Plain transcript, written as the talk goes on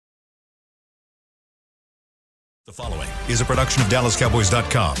The following is a production of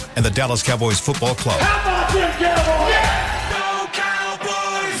DallasCowboys.com and the Dallas Cowboys Football Club. How about them Cowboys? Yeah! Go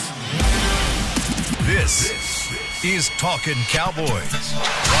Cowboys! This is Talkin' Cowboys.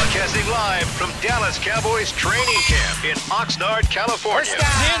 Broadcasting live from Dallas Cowboys training camp in Oxnard, California.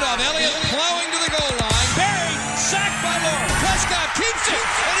 Handoff, Elliott plowing to the goal line. Buried, sacked by Lawrence. Prescott keeps it,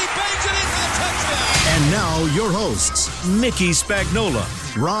 and he bangs it in for the touchdown. And now your hosts, Mickey Spagnola,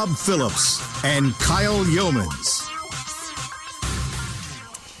 Rob Phillips, and Kyle Yeomans.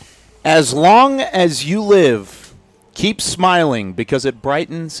 As long as you live, keep smiling because it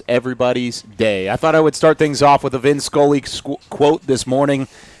brightens everybody's day. I thought I would start things off with a Vin Scully quote this morning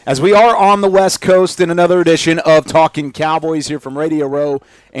as we are on the West Coast in another edition of Talkin' Cowboys here from Radio Row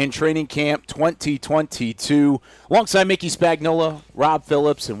and Training Camp 2022. Alongside Mickey Spagnola, Rob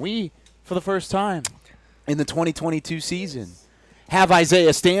Phillips, and we, for the first time in the 2022 season, have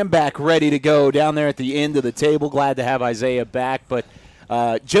Isaiah Stanback ready to go down there at the end of the table. Glad to have Isaiah back. But,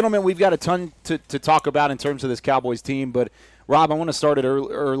 gentlemen, we've got a ton to talk about in terms of this Cowboys team. But, Rob, I want to start it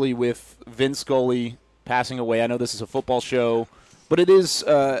early with Vin Scully passing away. I know this is a football show, but it's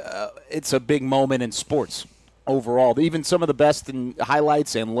a big moment in sports overall. Even some of the best and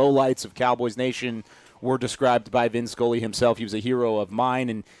highlights and lowlights of Cowboys Nation were described by Vin Scully himself. He was a hero of mine,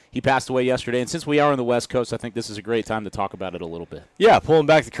 and he passed away yesterday. And since we are on the West Coast, I think this is a great time to talk about it a little bit. Yeah, pulling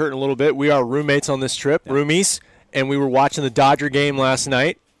back the curtain a little bit. We are roommates on this trip, roomies, and we were watching the Dodger game last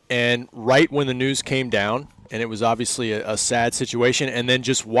night, and right when the news came down, and it was obviously a sad situation, and then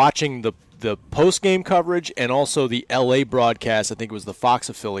just watching the post-game coverage and also the L.A. broadcast, I think it was the Fox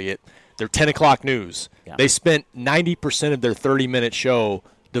affiliate, their 10 o'clock news. Yeah. They spent 90% of their 30-minute show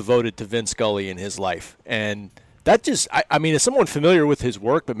devoted to Vin Scully and his life. And that just, I mean, as someone familiar with his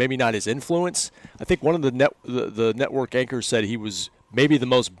work, but maybe not his influence, I think one of the network anchors said he was maybe the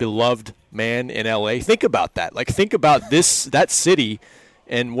most beloved man in L.A. Think about that. Like, think about that city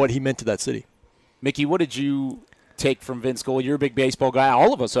and what he meant to that city. Mickey, what did you take from Vin Scully? You're a big baseball guy.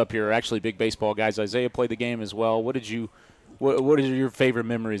 All of us up here are actually big baseball guys. Isaiah played the game as well. What are your favorite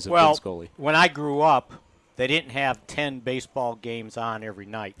memories of Vin Scully? When I grew up, they didn't have 10 baseball games on every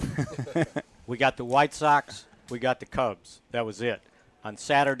night. We got the White Sox, we got the Cubs. That was it. On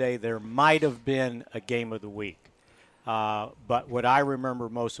Saturday, there might have been a game of the week. But what I remember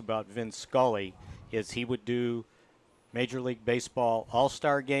most about Vin Scully is he would do Major League Baseball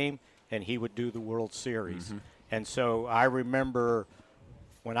All-Star Game, and he would do the World Series. Mm-hmm. And so I remember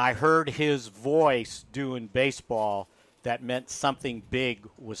when I heard his voice doing baseball, that meant something big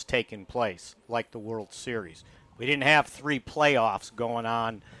was taking place, like the World Series. We didn't have 3 playoffs going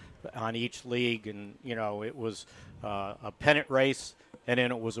on each league, and, it was a pennant race, and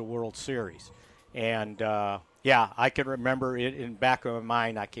then it was a World Series. And, I can remember it in the back of my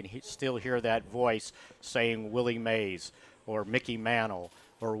mind. I can still hear that voice saying Willie Mays or Mickey Mantle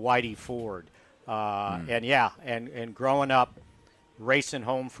or Whitey Ford. And growing up, racing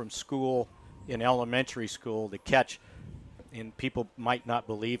home from school in elementary school to catch, and people might not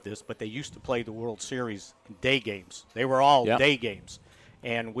believe this, but they used to play the World Series in day games. They were all day games.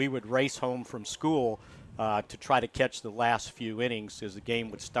 And we would race home from school to try to catch the last few innings as the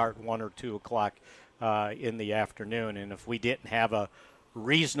game would start 1 or 2 o'clock in the afternoon. And if we didn't have a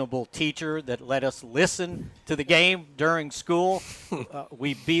reasonable teacher that let us listen to the game during school,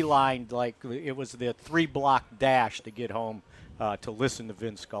 we beelined like it was the 3-block dash to get home to listen to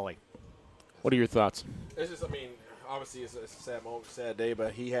Vin Scully. What are your thoughts? It's just, obviously it's a sad moment, sad day,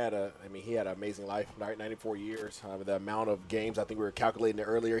 but he had an amazing life, 94 years. The amount of games, I think we were calculating it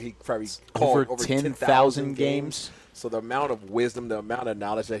earlier, he probably called over 10,000 games. So the amount of wisdom, the amount of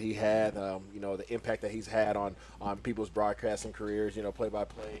knowledge that he had, the impact that he's had on people's broadcasting careers,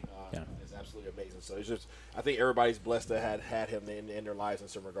 play-by-play, is absolutely amazing. So it's just, I think everybody's blessed to have had him in their lives in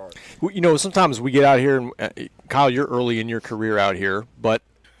some regard. Well, sometimes we get out here, and Kyle, you're early in your career out here, but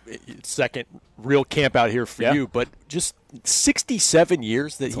second real camp out here for you, but just 67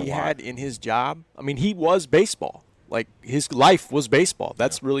 years that he had in his job. I mean, he was baseball. Like, his life was baseball.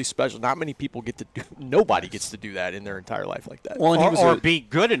 That's really special. Not many people nobody gets to do that in their entire life like that. Well, or be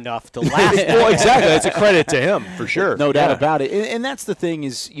good enough to last. Well, exactly. That's a credit to him, for sure. No doubt about it. And that's the thing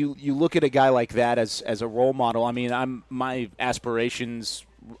is you look at a guy like that as a role model. I mean, my aspirations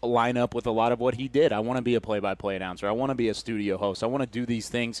line up with a lot of what he did. I want to be a play-by-play announcer. I want to be a studio host. I want to do these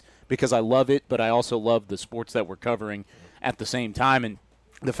things because I love it, but I also love the sports that we're covering at the same time. And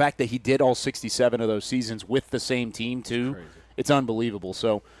the fact that he did all 67 of those seasons with the same team, too, it's unbelievable.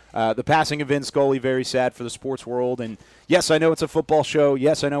 So the passing of Vin Scully, very sad for the sports world. And, yes, I know it's a football show.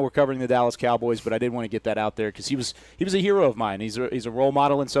 Yes, I know we're covering the Dallas Cowboys, but I did want to get that out there because he was a hero of mine. He's a role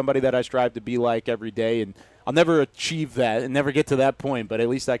model and somebody that I strive to be like every day. And I'll never achieve that and never get to that point, but at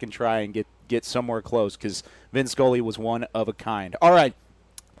least I can try and get somewhere close because Vin Scully was one of a kind. All right,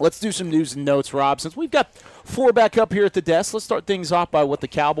 let's do some news and notes, Rob. Since we've got 4 back up here at the desk, let's start things off by what the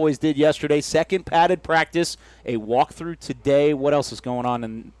Cowboys did yesterday. Second padded practice, a walkthrough today. What else is going on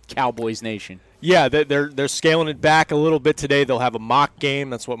in Cowboys Nation? Yeah, they're scaling it back a little bit today. They'll have a mock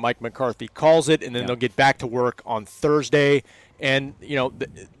game. That's what Mike McCarthy calls it, and then they'll get back to work on Thursday. And,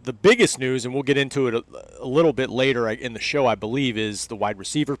 the biggest news, and we'll get into it a little bit later in the show, I believe, is the wide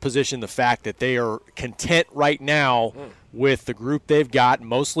receiver position, the fact that they are content right now with the group they've got,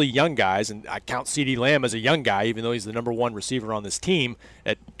 mostly young guys. And I count CeeDee Lamb as a young guy, even though he's the number 1 receiver on this team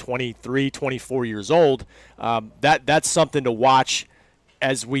at 23, 24 years old. That's something to watch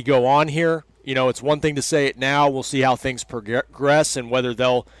as we go on here. It's one thing to say it now. We'll see how things progress and whether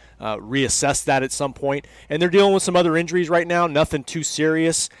they'll reassess that at some point. And they're dealing with some other injuries right now, nothing too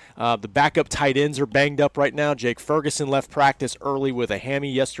serious. The backup tight ends are banged up right now. Jake Ferguson left practice early with a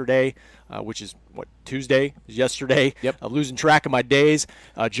hammy yesterday, which is, Tuesday? Yesterday. Yep. I'm losing track of my days.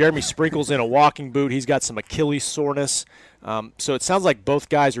 Jeremy Sprinkle's in a walking boot. He's got some Achilles soreness. So it sounds like both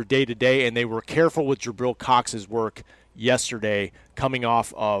guys are day-to-day, and they were careful with Jabril Cox's work yesterday coming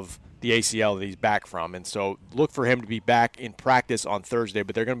off of the ACL that he's back from. And so look for him to be back in practice on Thursday,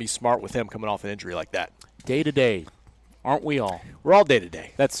 but they're going to be smart with him coming off an injury like that. Day to day, aren't we all? We're all day to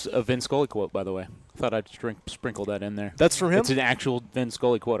day. That's a Vin Scully quote, by the way. I thought I'd sprinkle that in there. That's from him? It's an actual Vin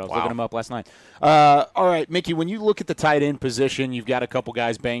Scully quote. I was looking him up last night. All right, Mickey, when you look at the tight end position, you've got a couple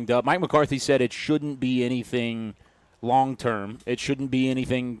guys banged up. Mike McCarthy said it shouldn't be anything long-term. It shouldn't be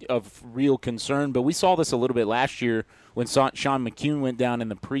anything of real concern, but we saw this a little bit last year when Sean McCune went down in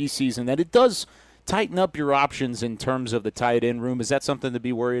the preseason, that it does tighten up your options in terms of the tight end room. Is that something to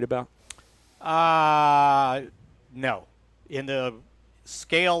be worried about? No. In the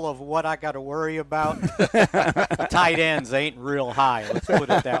scale of what I got to worry about, tight ends ain't real high. Let's put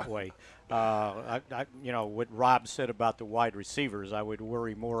it that way. What Rob said about the wide receivers, I would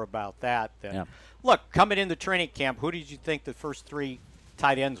worry more about that than. Yeah. Look, coming into training camp, who did you think the first 3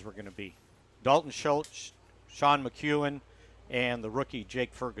 tight ends were going to be? Dalton Schultz, Sean McEwen, and the rookie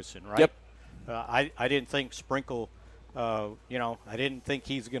Jake Ferguson, right? Yep. I didn't think Sprinkle, I didn't think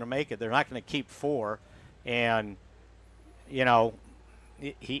he's going to make it. They're not going to keep 4. And, he's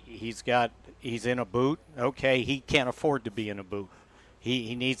in a boot. Okay, he can't afford to be in a boot.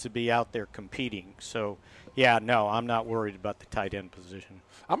 He needs to be out there competing. So, yeah, no, I'm not worried about the tight end position.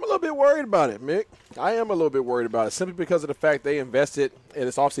 I'm a little bit worried about it, Mick. I am a little bit worried about it simply because of the fact they invested in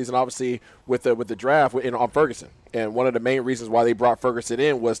this offseason, obviously, with the draft on Ferguson. And one of the main reasons why they brought Ferguson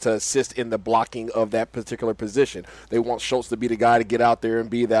in was to assist in the blocking of that particular position. They want Schultz to be the guy to get out there and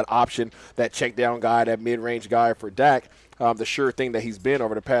be that option, that check-down guy, that mid-range guy for Dak, the sure thing that he's been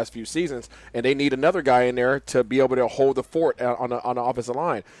over the past few seasons. And they need another guy in there to be able to hold the fort on the offensive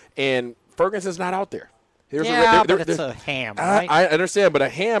line. And Ferguson's not out there. But it's a ham, right? I understand, but a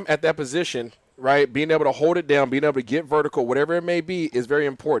ham at that position, right, being able to hold it down, being able to get vertical, whatever it may be, is very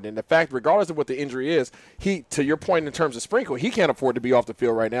important. And the fact, regardless of what the injury is, to your point in terms of Sprinkle, he can't afford to be off the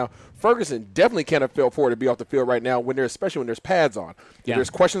field right now. Ferguson definitely can't afford to be off the field right now, especially when there's pads on. Yeah. There's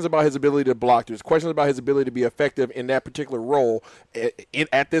questions about his ability to block. There's questions about his ability to be effective in that particular role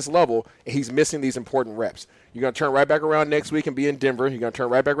at this level. He's missing these important reps. You're going to turn right back around next week and be in Denver. You're going to turn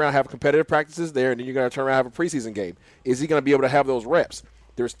right back around, have competitive practices there, and then you're going to turn around and have a preseason game. Is he going to be able to have those reps?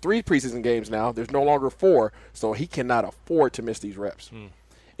 There's 3 preseason games now. There's no longer 4, so he cannot afford to miss these reps.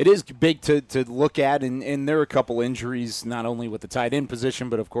 It is big to look at, and there are a couple injuries, not only with the tight end position,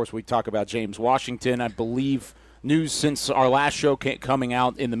 but, of course, we talk about James Washington. I believe news since our last show coming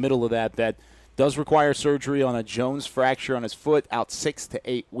out in the middle of that does require surgery on a Jones fracture on his foot, out 6 to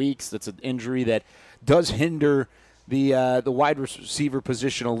 8 weeks. That's an injury that does hinder the wide receiver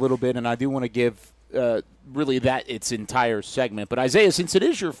position a little bit, and I do want to give really that its entire segment. But, Isaiah, since it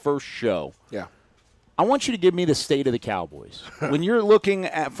is your first show, I want you to give me the state of the Cowboys. When you're looking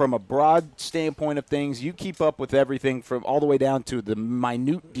at from a broad standpoint of things, you keep up with everything from all the way down to the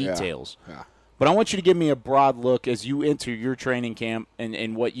minute details. Yeah. But I want you to give me a broad look as you enter your training camp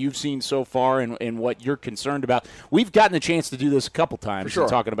and what you've seen so far and what you're concerned about. We've gotten a chance to do this a couple times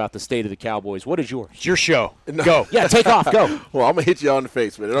talking about the state of the Cowboys. What is yours? It's your show. Go. Yeah, take off. Go. Well, I'm going to hit you on the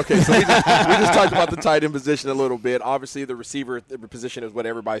face with it. Okay, so we just talked about the tight end position a little bit. Obviously, the receiver position is what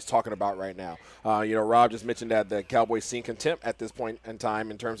everybody's talking about right now. Rob just mentioned that the Cowboys seem contempt at this point in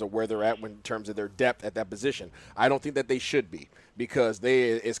time in terms of where they're at in terms of their depth at that position. I don't think that they should be. Because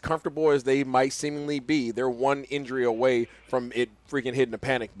they, as comfortable as they might seemingly be, they're one injury away from it freaking hitting the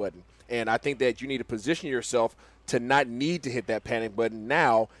panic button. And I think that you need to position yourself to not need to hit that panic button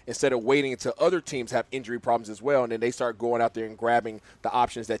now instead of waiting until other teams have injury problems as well, and then they start going out there and grabbing the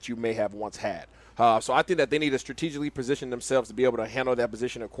options that you may have once had. So I think that they need to strategically position themselves to be able to handle that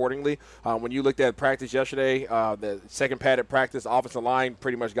position accordingly. When you looked at practice yesterday, the second pad at practice, offensive line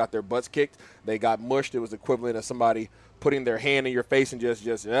pretty much got their butts kicked. They got mushed. It was equivalent of somebody putting their hand in your face and just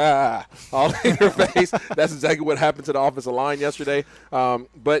all in your face. That's exactly what happened to the offensive line yesterday.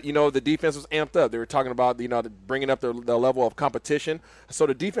 But, the defense was amped up. They were talking about, bringing up the level of competition. So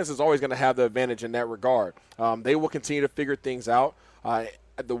the defense is always going to have the advantage in that regard. They will continue to figure things out.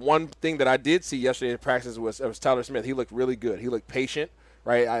 The one thing that I did see yesterday in practice was Tyler Smith. He looked really good. He looked patient,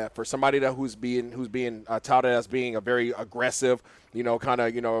 right? For somebody who's being touted as being a very aggressive,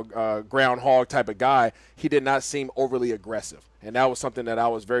 groundhog type of guy, he did not seem overly aggressive. And that was something that I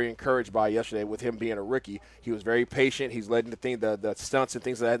was very encouraged by yesterday with him being a rookie. He was very patient. He's letting the stunts and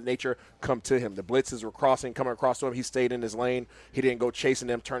things of that nature come to him. The blitzes were coming across to him. He stayed in his lane. He didn't go chasing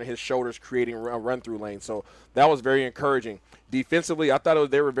them, turning his shoulders, creating a run-through lane. So that was very encouraging. Defensively, I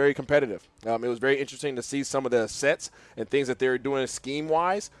thought they were very competitive. It was very interesting to see some of the sets and things that they were doing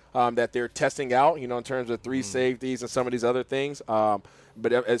scheme-wise that they're testing out, in terms of three safeties and some of these other things.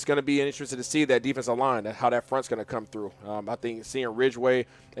 But it's going to be interesting to see that defensive line and how that front's going to come through. I think seeing Ridgeway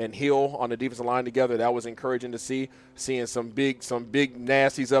and Hill on the defensive line together, that was encouraging to see. Seeing some big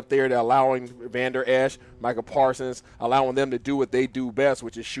nasties up there that allowing Vander Esch, Michael Parsons, allowing them to do what they do best,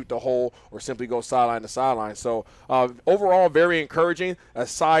 which is shoot the hole or simply go sideline to sideline. So overall, very encouraging,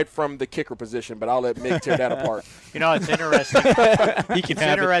 aside from the kicker position. But I'll let Mick tear that apart. It's interesting. He can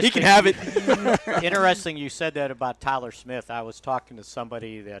have it. Interesting you said that about Tyler Smith. I was talking to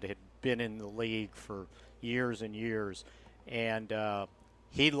somebody that had been in the league for years and years, and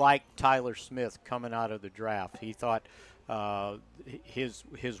he liked Tyler Smith coming out of the draft. He thought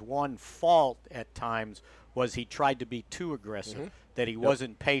his one fault at times was he tried to be too aggressive, that he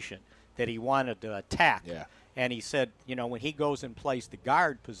wasn't patient, that he wanted to attack. Yeah. And he said, when he goes and plays the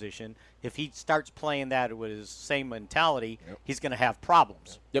guard position, if he starts playing that with his same mentality, he's going to have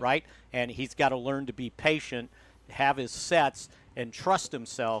problems, right? And he's got to learn to be patient, have his sets, and trust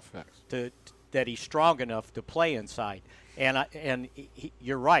himself that he's strong enough to play inside. And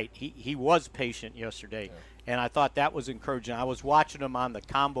you're right. He was patient yesterday, and I thought that was encouraging. I was watching him on the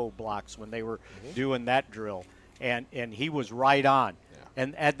combo blocks when they were doing that drill, and he was right on. Yeah.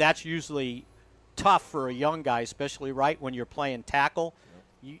 And that's usually tough for a young guy, especially when you're playing tackle.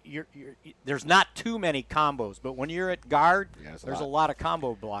 There's not too many combos, but when you're at guard, there's a lot of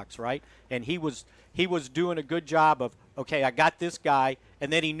combo blocks, right? And he was doing a good job of, okay, I got this guy,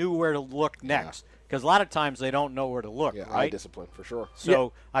 and then he knew where to look next. Because a lot of times they don't know where to look, right? Eye discipline, for sure.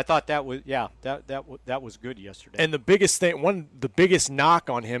 So I thought that was that was good yesterday. And the biggest knock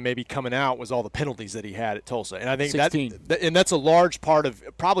on him maybe coming out was all the penalties that he had at Tulsa. And I think that's a large part of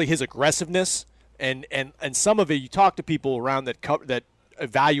probably his aggressiveness. And some of it, you talk to people around that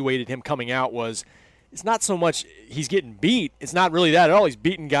evaluated him coming out, was it's not so much he's getting beat. It's not really that at all. He's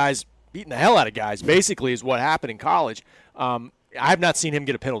beating the hell out of guys, basically, is what happened in college. I have not seen him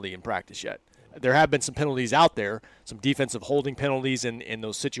get a penalty in practice yet. There have been some penalties out there, some defensive holding penalties in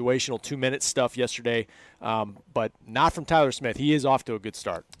those situational 2-minute stuff yesterday, but not from Tyler Smith. He is off to a good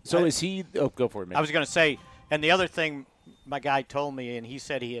start. So is he – go for it, man. I was going to say, and the other thing my guy told me, and he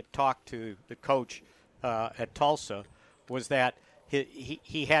said he had talked to the coach at Tulsa, was that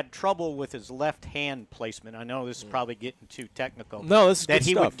he had trouble with his left hand placement. I know this is probably getting too technical. No, this is that good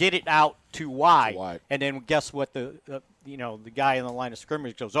he stuff. would get it out too wide. And then guess what? The guy in the line of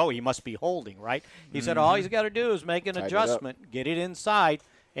scrimmage goes, "Oh, he must be holding, right?" He said, "All he's got to do is make an adjustment, get it inside,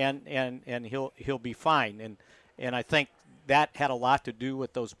 and he'll be fine." And I think that had a lot to do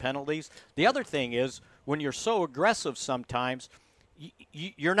with those penalties. The other thing is when you're so aggressive, sometimes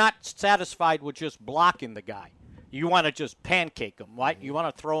you're not satisfied with just blocking the guy. You want to just pancake him, right? You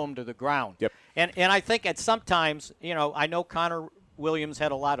want to throw him to the ground. Yep. And I think at sometimes, I know Connor Williams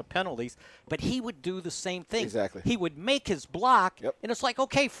had a lot of penalties, but he would do the same thing. Exactly. He would make his block, and it's like,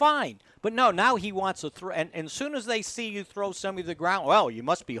 okay, fine. But no, now he wants to throw. And as soon as they see you throw somebody to the ground, well, you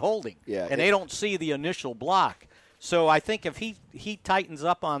must be holding. Yeah. And they don't see the initial block. So I think if he tightens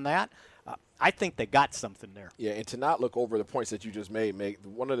up on that, I think they got something there. Yeah, and to not look over the points that you just made,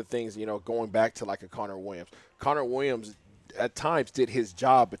 one of the things, going back to like a Connor Williams at times did his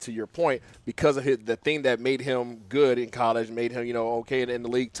job. But to your point, because of the thing that made him good in college, made him, okay in the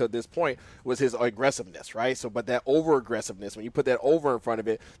league to this point, was his aggressiveness, right? So, but that over-aggressiveness, when you put that over in front of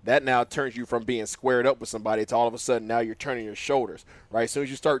it, that now turns you from being squared up with somebody to all of a sudden now you're turning your shoulders, right? As soon as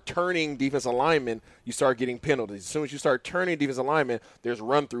you start turning defensive linemen, you start getting penalties. As soon as you start turning defensive linemen, there's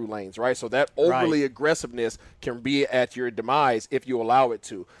run-through lanes, right? So that overly aggressiveness can be at your demise if you allow it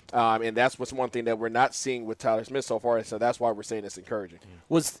to. And that's what's one thing that we're not seeing with Tyler Smith so far, so that's why we're saying it's encouraging.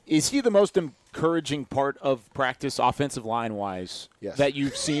 Is he the most encouraging part of practice, offensive line-wise, that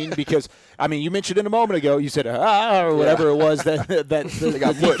you've seen? Because, I mean, you mentioned it a moment ago, you said, or whatever it was that the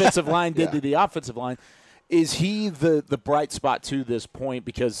defensive line did to the offensive line. Is he the bright spot to this point?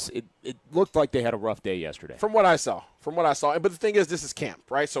 Because it looked like they had a rough day yesterday. From what I saw. But the thing is, this is camp,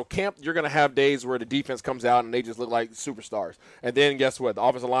 right? So camp, you're going to have days where the defense comes out and they just look like superstars. And then guess what? The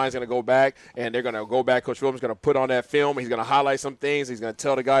offensive line is going to go back, and they're going to go back. Coach Williams is going to put on that film. He's going to highlight some things. He's going to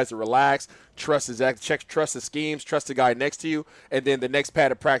tell the guys to relax, trust the schemes, trust the guy next to you. And then the next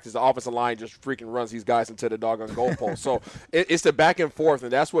pad of practice, the offensive line just freaking runs these guys into the doggone goalpost. So it's the back and forth,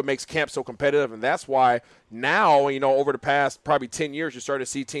 and that's what makes camp so competitive. And that's why now, over the past probably 10 years, you start to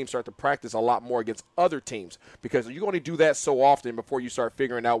see teams start to practice a lot more against other teams, because you only do that so often before you start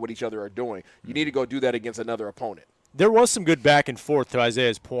figuring out what each other are doing. You need to go do that against another opponent. There was some good back and forth to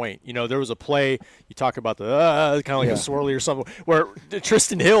Isaiah's point. There was a play, you talk about the kind of like a swirly or something, where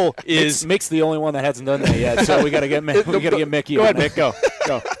Tristan Hill is Mick's the only one that hasn't done that yet, so we got to get Mickey. Go ahead, Mick, go.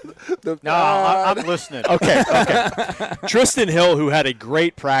 No, I'm listening. Okay. Tristan Hill, who had a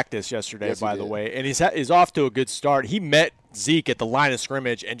great practice yesterday, by the way, and he's off to a good start. He met Zeke at the line of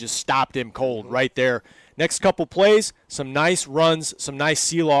scrimmage and just stopped him cold right there. Next couple plays, some nice runs, some nice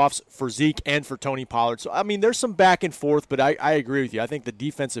seal-offs for Zeke and for Tony Pollard. So, I mean, there's some back and forth, but I agree with you. I think the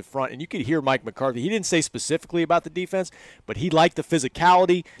defensive front, and you could hear Mike McCarthy. He didn't say specifically about the defense, but he liked the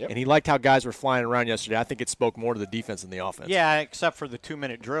physicality, and he liked how guys were flying around yesterday. I think it spoke more to the defense than the offense. Yeah, except for the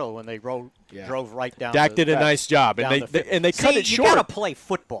 2-minute drill when they drove right down. Dak did a nice job, and they cut it short. You got to play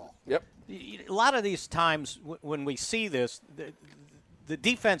football. Yep. A lot of these times when we see this, the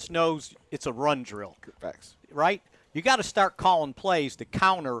defense knows it's a run drill. Facts. Right? You got to start calling plays to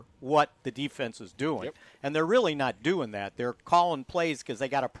counter what the defense is doing. Yep. And they're really not doing that. They're calling plays because they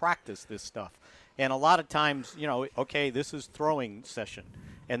got to practice this stuff. And a lot of times, okay, this is throwing session.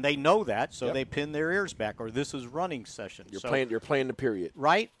 And they know that, so they pin their ears back, or this is running session. You're playing the period.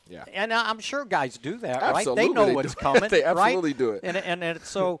 Right? Yeah. And I'm sure guys do that, Absolutely, right? They know what's coming. They absolutely do it. And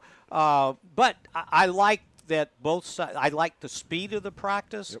so, but I like that both sides. I like the speed of the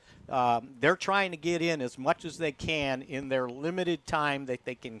practice. Yep. They're trying to get in as much as they can in their limited time that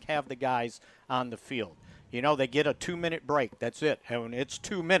they can have the guys on the field. They get a 2-minute break. That's it. And it's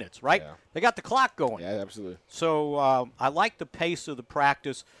 2 minutes, right? Yeah. They got the clock going. Yeah, absolutely. So I like the pace of the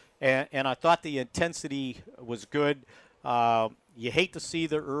practice, and I thought the intensity was good. You hate to see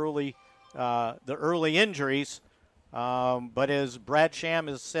the early injuries, but as Brad Sham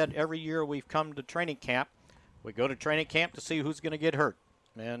has said, every year we've come to training camp, we go to training camp to see who's going to get hurt.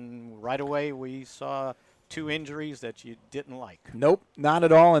 And right away we saw 2 injuries that you didn't like. Nope, not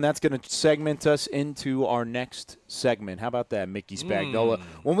at all, and that's going to segment us into our next segment. How about that, Mickey Spagnola?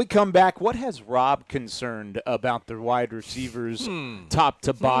 When we come back, what has Rob concerned about the wide receivers top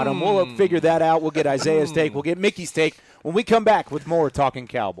to bottom? We'll figure that out. We'll get Isaiah's take. We'll get Mickey's take when we come back with more Talking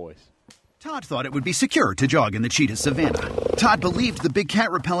Cowboys. Todd thought it would be secure to jog in the cheetah savanna. Todd believed the big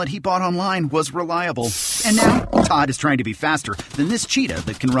cat repellent he bought online was reliable. And now, Todd is trying to be faster than this cheetah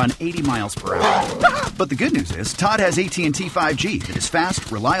that can run 80 miles per hour. But the good news is, Todd has AT&T 5G that is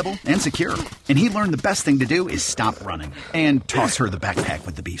fast, reliable, and secure. And he learned the best thing to do is stop running and toss her the backpack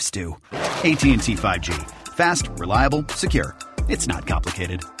with the beef stew. AT&T 5G. Fast, reliable, secure. It's not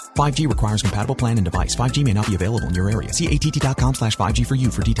complicated. 5G requires compatible plan and device. 5G may not be available in your area. See att.com/5G for you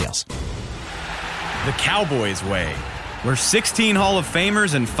for details. The Cowboys way, where 16 Hall of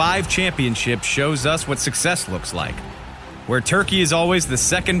Famers and 5 championships shows us what success looks like. Where turkey is always the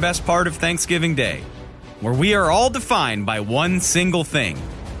second best part of Thanksgiving Day. Where we are all defined by one single thing,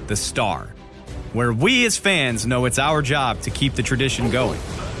 the star. Where we as fans know it's our job to keep the tradition going.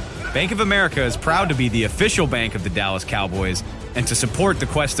 Bank of America is proud to be the official bank of the Dallas Cowboys and to support the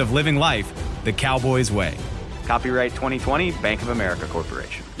quest of living life the Cowboys way. Copyright 2020, Bank of America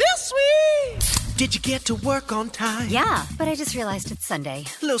Corporation. This sweet! Did you get to work on time? Yeah, but I just realized it's Sunday.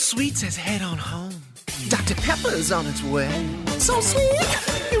 Little Sweet says head on home. Dr. Pepper's on its way. So sweet,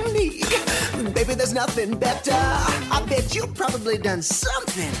 unique. Baby, there's nothing better. I bet you've probably done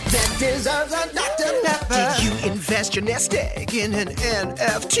something that deserves a Dr. Pepper. Did you invest your nest egg in an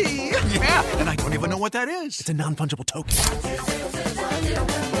NFT? Yeah, and I don't even know what that is. It's a non-fungible token.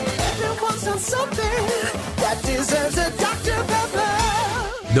 Everyone's done something that deserves a Dr.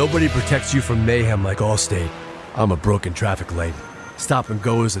 Pepper. Nobody protects you from mayhem like Allstate. I'm a broken traffic light. Stop and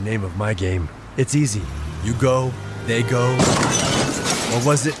go is the name of my game. It's easy. You go, they go. Or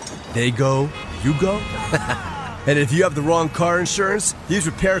was it, they go, you go? And if you have the wrong car insurance, these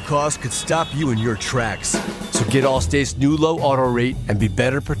repair costs could stop you in your tracks. So get Allstate's new low auto rate and be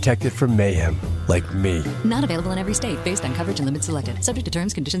better protected from mayhem, like me. Not available in every state based on coverage and limits selected. Subject to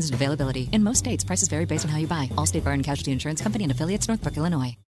terms, conditions, and availability. In most states, prices vary based on how you buy. Allstate Bar and Casualty Insurance Company and affiliates, Northbrook,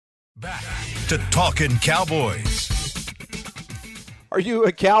 Illinois. Back to Talkin' Cowboys. Are you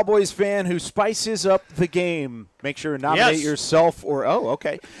a Cowboys fan who spices up the game? Make sure to nominate yourself or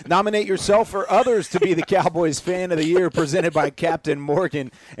nominate yourself or others to be the Cowboys Fan of the Year, presented by Captain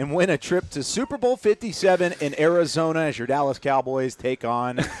Morgan, and win a trip to Super Bowl 57 in Arizona as your Dallas Cowboys take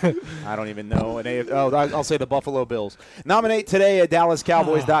on, I don't even know, I'll say the Buffalo Bills. Nominate today at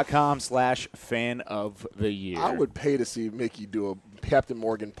DallasCowboys.com/Fan of the Year. I would pay to see Mickey do a Captain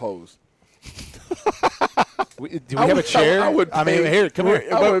Morgan pose. Do we have a chair? I would pay, come here.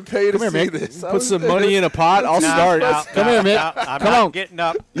 I would pay to see Mick. this. Put some money in a pot. I'll start. Come here, Mick. Come on. Getting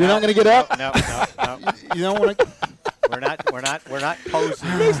up. You're not going to get up? No. You don't want to? We're not posing.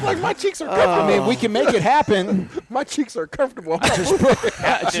 It's like my cheeks are comfortable. I mean, we can make it happen. My cheeks are comfortable. I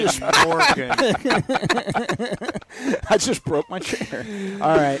just broke my chair.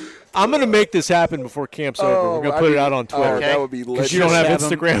 All right. I'm going to make this happen before camp's over. We're going to put it out on Twitter. That would be legendary. Because you don't have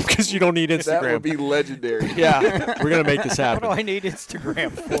Instagram, because you don't need Instagram. That would be legendary. Yeah, we're going to make this happen. What do I need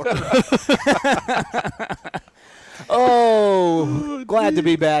Instagram for? Oh, glad to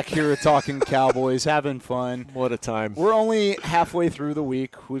be back here at Talking Cowboys, having fun. What a time. We're only halfway through the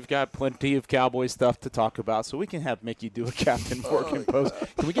week. We've got plenty of Cowboy stuff to talk about, so we can have Mickey do a Captain Morgan post.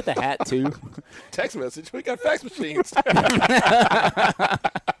 Can we get the hat, too? Text message. We got fax machines.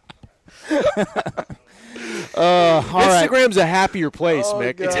 Instagram's a happier place,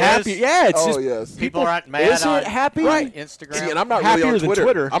 Mick. God. It's happy. Yeah, it's just yes. People aren't mad Is it happy? on Instagram. See, and I'm not Happier really on than Twitter.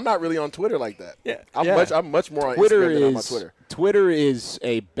 Twitter. I'm not really on Twitter like that. Yeah. I'm much more on Twitter Instagram than I'm on Twitter. Twitter is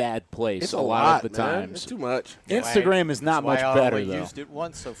a bad place It's a a lot lot, of the man. times. It's too much. Instagram is not much I better, only though. used it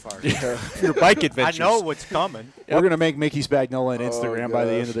once so far. your bike adventures. I know what's coming. We're going to make Mickey Spagnola an Instagram by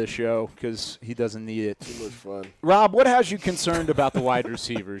the end gosh. of the show because he doesn't need it. Too much fun. Rob, what has you concerned about the wide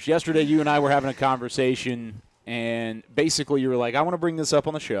receivers? Yesterday, you and I were having a conversation, and basically you were like, I want to bring this up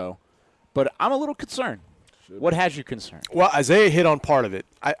on the show, but I'm a little concerned. What has you concerned? Well, Isaiah hit on part of it.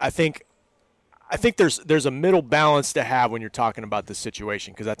 I think there's a middle balance to have when you're talking about this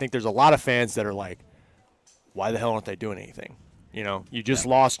situation, because I think there's a lot of fans that are like, why the hell aren't they doing anything? You know, you just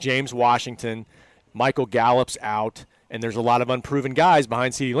lost James Washington, Michael Gallup's out, and there's a lot of unproven guys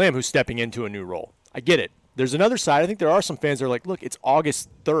behind CeeDee Lamb who's stepping into a new role. I get it. There's another side. I think there are some fans that are like, look, it's August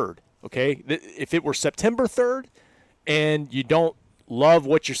 3rd, okay? If it were September 3rd and you don't love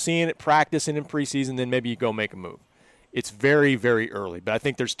what you're seeing at practice and in preseason, then maybe you go make a move. It's very, very early. But I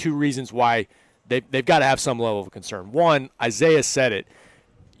think there's two reasons why they've got to have some level of concern. One, Isaiah said it.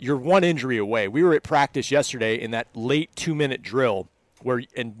 You're one injury away. We were at practice yesterday in that late 2-minute drill where,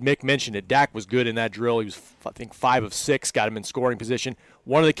 and Mick mentioned it, Dak was good in that drill. He was, I think, 5 of 6, got him in scoring position.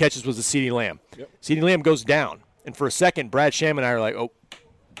 One of the catches was the CeeDee Lamb. Yep. CeeDee Lamb goes down. And for a second, Brad Sham and I are like, oh,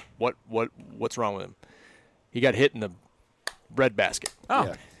 what's wrong with him? He got hit in the breadbasket.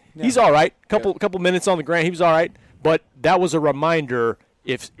 Oh. Yeah. He's all right. Couple minutes on the ground. He was all right. But that was a reminder,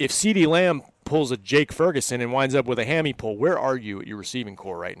 if CeeDee Lamb pulls a Jake Ferguson and winds up with a hammy pull, where are you at your receiving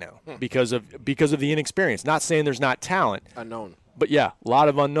core right now? Because of the inexperience. Not saying there's not talent. Unknown. But, yeah, a lot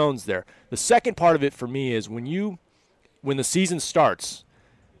of unknowns there. The second part of it for me is when the season starts,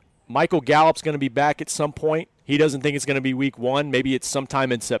 Michael Gallup's going to be back at some point. He doesn't think it's going to be week 1. Maybe it's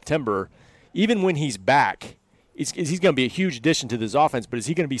sometime in September. Even when he's back, he's going to be a huge addition to this offense, but is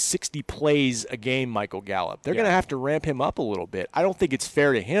he going to be 60 plays a game, Michael Gallup? They're going to have to ramp him up a little bit. I don't think it's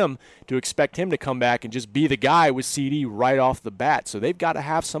fair to him to expect him to come back and just be the guy with CD right off the bat. So they've got to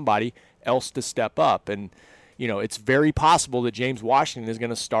have somebody else to step up. And, you know, it's very possible that James Washington is going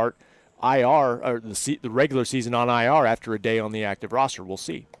to start IR or the regular season on IR after a day on the active roster. We'll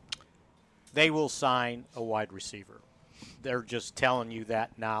see. They will sign a wide receiver. They're just telling you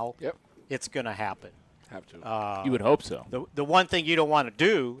that now. Yep. It's going to happen. Have to. You would hope so. The one thing you don't want to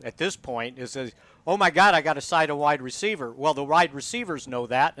do at this point is say, oh, my God, I got to sign a wide receiver. Well, the wide receivers know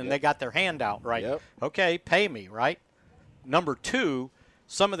that, and they got their hand out, right? Yep. Okay, pay me, right? Number two,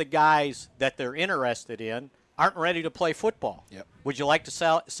 some of the guys that they're interested in aren't ready to play football. Yep. Would you like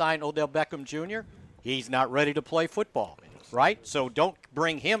to sign Odell Beckham Jr.? He's not ready to play football, right? So don't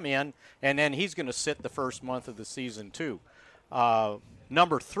bring him in, and then he's going to sit the first month of the season too.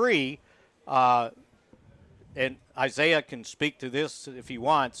 Number three, and Isaiah can speak to this if he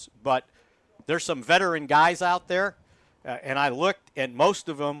wants, but there's some veteran guys out there, and I looked, and most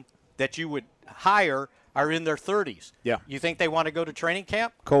of them that you would hire are in their 30s. Yeah. You think they want to go to training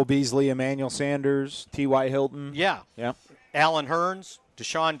camp? Cole Beasley, Emmanuel Sanders, T.Y. Hilton. Yeah. Yeah. Alan Hearns,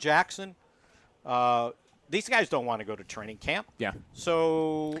 Deshaun Jackson. These guys don't want to go to training camp. Yeah.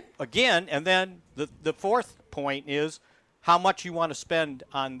 So, again, and then the fourth point is how much you want to spend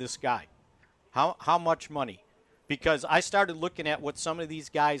on this guy. How much money? Because I started looking at what some of these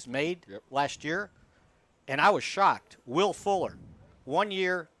guys made last year, and I was shocked. Will Fuller, 1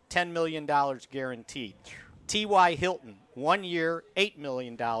 year, $10 million guaranteed. T.Y. Hilton, 1 year, $8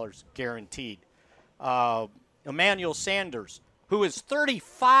 million guaranteed. Emmanuel Sanders, who is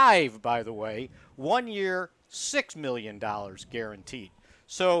 35, by the way, 1 year, $6 million guaranteed.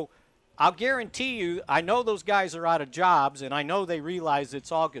 So I'll guarantee you, I know those guys are out of jobs, and I know they realize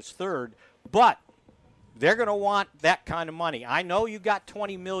it's August 3rd, but they're going to want that kind of money. I know you got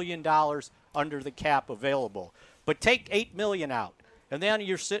 $20 million under the cap available, but take $8 million out. And then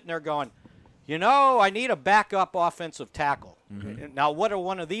you're sitting there going, I need a backup offensive tackle. Mm-hmm. Now, what are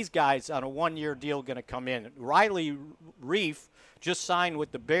one of these guys on a one-year deal going to come in? Riley Reif just signed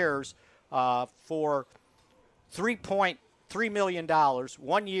with the Bears for $3.3 million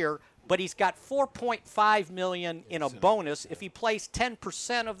 1 year, but he's got $4.5 million in a bonus if he plays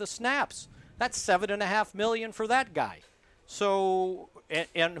 10% of the snaps. That's $7.5 million for that guy. So,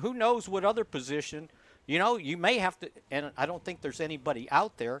 and who knows what other position. You may have to, and I don't think there's anybody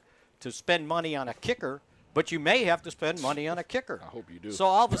out there to spend money on a kicker, but you may have to spend money on a kicker. I hope you do. So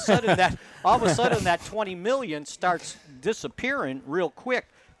all of a sudden that $20 million starts disappearing real quick,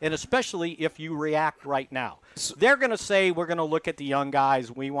 and especially if you react right now. They're going to say we're going to look at the young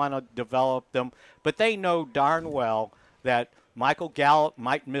guys, we want to develop them, but they know darn well that Michael Gallup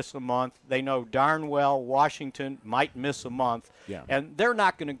might miss a month. They know darn well Washington might miss a month, and they're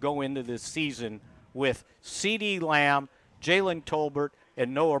not going to go into this season with CeeDee Lamb, Jalen Tolbert,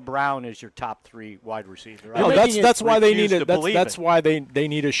 and Noah Brown as your top three wide receiver. No, that's why they need that's why they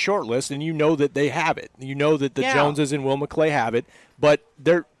need a short list, and you know that they have it. You know that the Joneses and Will McClay have it, but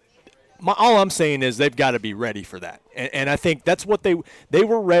all I'm saying is they've got to be ready for that, and I think that's what they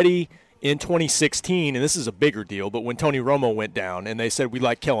were ready in 2016, and this is a bigger deal, but when Tony Romo went down and they said we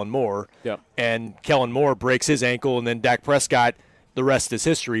like Kellen Moore, and Kellen Moore breaks his ankle, and then Dak Prescott, the rest is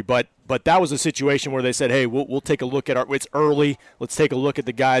history. But that was a situation where they said, hey, we'll take a look at it's early. Let's take a look at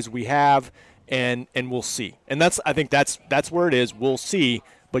the guys we have, and we'll see. And I think that's where it is. We'll see.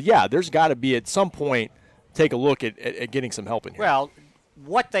 But, yeah, there's got to be at some point take a look at getting some help in here. Well,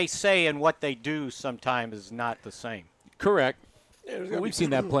 what they say and what they do sometimes is not the same. Correct. Yeah, we've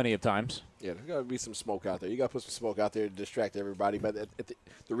seen that plenty of times. Yeah, there's got to be some smoke out there. You got to put some smoke out there to distract everybody. But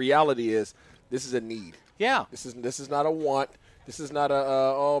the reality is this is a need. Yeah. This is not a want. This is not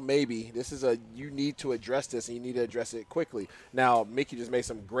maybe. This is you need to address this, and you need to address it quickly. Now, Mickey just made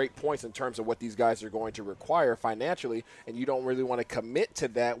some great points in terms of what these guys are going to require financially, and you don't really want to commit to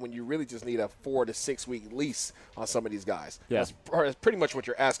that when you really just need a 4 to 6 week lease on some of these guys. Yeah. That's pretty much what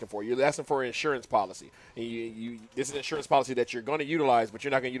you're asking for. You're asking for an insurance policy. And this is an insurance policy that you're going to utilize, but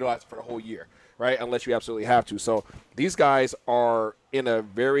you're not going to utilize it for the whole year, right, unless you absolutely have to. So these guys are in a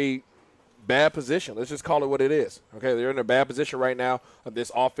very bad position. Let's just call it what it is. Okay, they're in a bad position right now.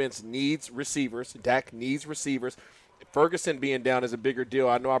 This offense needs receivers. Dak needs receivers. Ferguson being down is a bigger deal.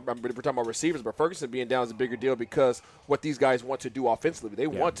 I know we're talking about receivers, but Ferguson being down is a bigger deal because what these guys want to do offensively. They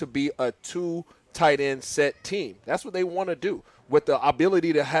want to be a 2 tight end set team. That's what they want to do with the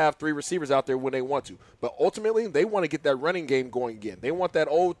ability to have 3 receivers out there when they want to. But ultimately, they want to get that running game going again. They want that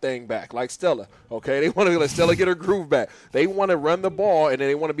old thing back, like Stella. Okay, they want to let Stella get her groove back. They want to run the ball, and then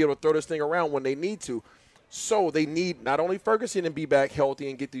they want to be able to throw this thing around when they need to. So they need not only Ferguson to be back healthy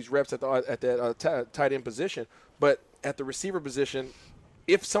and get these reps at that tight end position, but at the receiver position,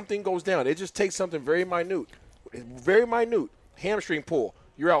 if something goes down, it just takes something very minute, hamstring pull.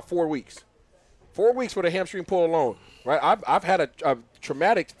 You're out 4 weeks. 4 weeks for the hamstring pull alone, right? I've had a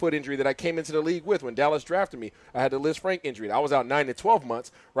traumatic foot injury that I came into the league with when Dallas drafted me. I had the Liz Frank injury. I was out 9 to 12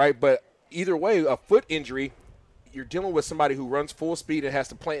 months, right? But either way, a foot injury, you're dealing with somebody who runs full speed and has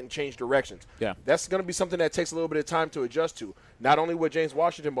to plant and change directions. Yeah. That's going to be something that takes a little bit of time to adjust to, not only with James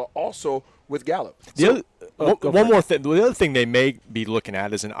Washington, but also with Gallup. One more thing. The other thing they may be looking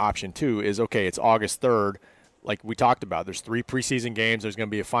at as an option, too, is, okay, it's August 3rd. Like we talked about, there's 3 preseason games. There's going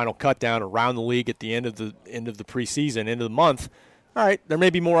to be a final cut down around the league at the end of the preseason, end of the month. All right, there may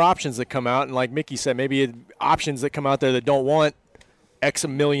be more options that come out. And like Mickey said, maybe options that come out there that don't want X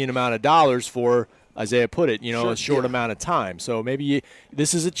million amount of dollars for, Isaiah put it, a short amount of time. So maybe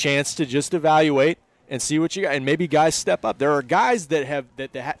this is a chance to just evaluate and see what you got. And maybe guys step up. There are guys that have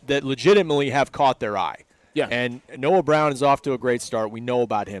that legitimately have caught their eye. Yeah. And Noah Brown is off to a great start. We know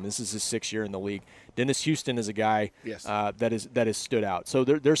about him. This is his 6th year in the league. Dennis Houston is a guy that has stood out. So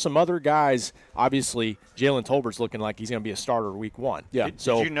there's some other guys. Obviously, Jalen Tolbert's looking like he's going to be a starter week 1. Yeah. Did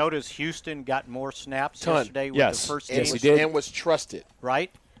you notice Houston got more snaps yesterday with the first game? Yes, he did. And was trusted.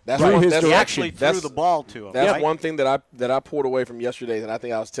 Right? That's he actually threw the ball to him. That's one thing that I pulled away from yesterday, and I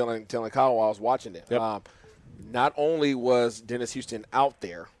think I was telling Kyle while I was watching it. Yep. Not only was Dennis Houston out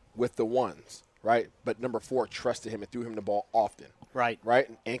there with the ones, right, but number 4 trusted him and threw him the ball often. Right.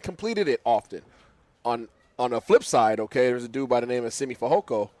 And completed it often. On the flip side, okay, there's a dude by the name of Simi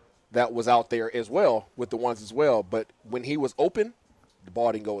Fehoko that was out there as well with the ones as well. But when he was open, the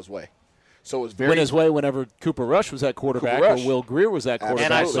ball didn't go his way. So it was went his way whenever Cooper Rush was at quarterback or Will Greer was at quarterback.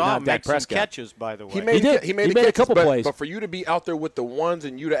 And I saw him make some Prescott. catches, by the way. He made a couple plays. But for you to be out there with the ones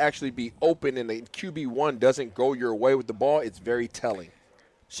and you to actually be open and the QB1 doesn't go your way with the ball, it's very telling.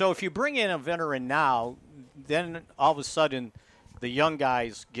 So if you bring in a veteran now, then all of a sudden the young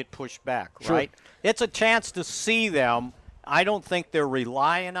guys get pushed back, right? It's a chance to see them. I don't think they're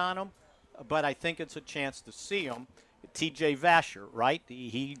relying on them, but I think it's a chance to see them. T.J. Vasher, right?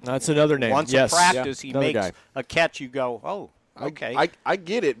 That's another name. Once a practice, he makes a catch, you go, oh, okay. I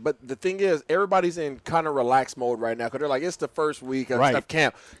get it, but the thing is, everybody's in kind of relaxed mode right now because they're like, it's the first week of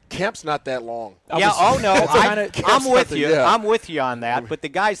camp. Camp's not that long. Yeah, I'm with you. Yeah. I'm with you on that. But the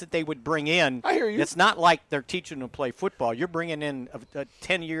guys that they would bring in, I hear you. It's not like they're teaching them to play football. You're bringing in a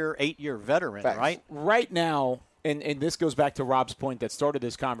 10-year, 8-year veteran, right? Right now, and this goes back to Rob's point that started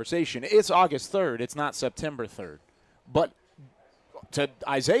this conversation, it's August 3rd. It's not September 3rd. But to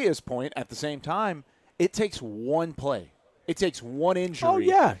Isaiah's point, at the same time, it takes one play. It takes one injury. Oh,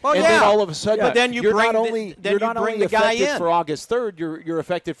 yeah. And then all of a sudden, but then you're not only affected for August 3rd, you're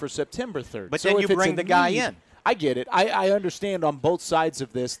affected for September 3rd. But then you bring the guy in. I get it. I understand on both sides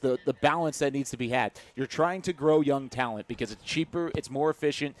of this the balance that needs to be had. You're trying to grow young talent because it's cheaper, it's more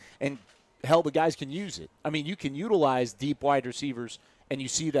efficient, and, hell, the guys can use it. I mean, you can utilize deep wide receivers, and you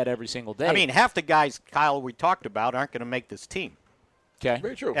see that every single day. I mean, half the guys, Kyle, we talked about aren't going to make this team. Okay,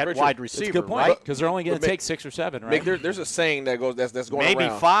 very true. At wide receiver, that's a good point, right? Because they're only going to take 6 or 7, right? There's a saying that goes that's going maybe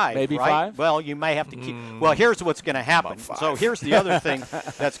around. 5, maybe right? 5. Well, you may have to keep. Well, here's what's going to happen. So here's the other thing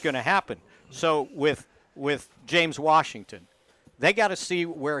that's going to happen. So with James Washington, they got to see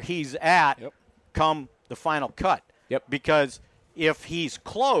where he's at come the final cut. Yep. Because if he's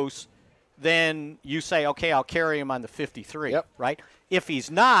close, then you say, okay, I'll carry him on the 53. Yep. Right. If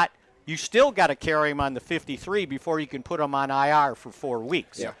he's not, you still got to carry him on the 53 before you can put him on IR for 4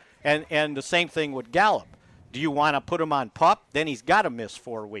 weeks. Yeah. And the same thing with Gallup. Do you want to put him on PUP? Then he's got to miss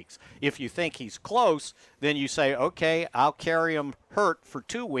 4 weeks. If you think he's close, then you say, okay, I'll carry him hurt for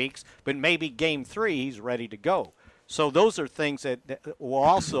 2 weeks, but maybe game 3 he's ready to go. So those are things that will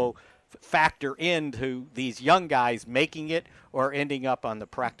also factor into these young guys making it or ending up on the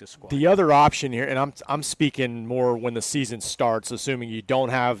practice squad. The other option here, and I'm speaking more when the season starts, assuming you don't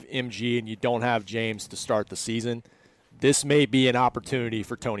have MG and you don't have James to start the season, this may be an opportunity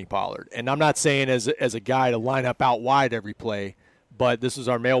for Tony Pollard. And I'm not saying as a guy to line up out wide every play, but this is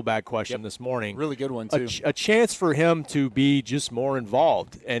our mailbag question this morning. Really good one, too. A chance for him to be just more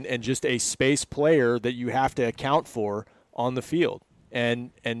involved and just a space player that you have to account for on the field.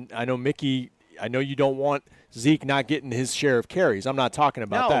 And I know, Mickey, I know you don't want Zeke not getting his share of carries. I'm not talking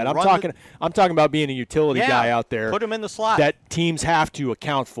about that. I'm talking about being a utility guy out there. Put him in the slot. That teams have to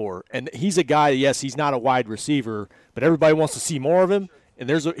account for. And he's a guy, yes, he's not a wide receiver, but everybody wants to see more of him. And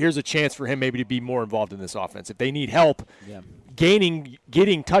here's a chance for him maybe to be more involved in this offense. If they need help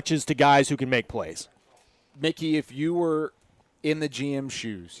getting touches to guys who can make plays. Mickey, if you were in the GM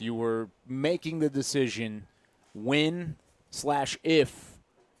shoes, you were making the decision when/if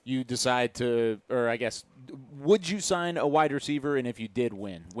you decide to, or I guess, would you sign a wide receiver? And if you did,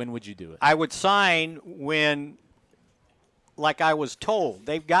 when would you do it? I would sign when, like I was told,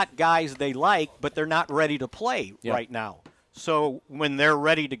 they've got guys they like, but they're not ready to play right now. So when they're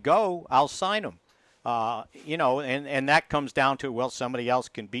ready to go, I'll sign them. And that comes down to, well, somebody else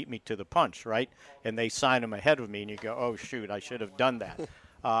can beat me to the punch, right? And they sign them ahead of me, and you go, oh, shoot, I should have done that.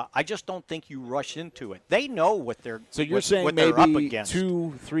 I just don't think you rush into it. They know what they're So you're saying what maybe they're up against.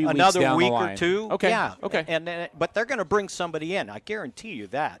 2-3 weeks Another down week the line. or two. Okay. Yeah. Okay. But they're going to bring somebody in. I guarantee you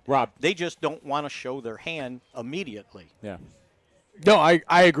that. Rob. They just don't want to show their hand immediately. Yeah. No, I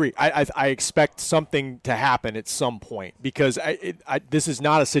agree. I expect something to happen at some point because this is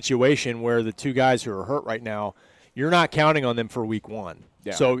not a situation where the two guys who are hurt right now, you're not counting on them for week one.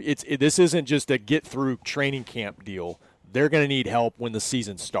 Yeah. So this isn't just a get-through training camp deal. They're going to need help when the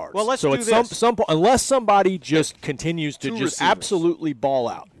season starts. Well, let's so do it's this. unless somebody just continues to just receivers. absolutely ball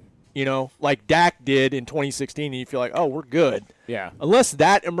out, like Dak did in 2016, and you feel like, oh, we're good. Yeah. Unless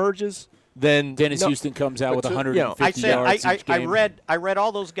that emerges, then Dennis Houston comes out with 150 yards each I game. read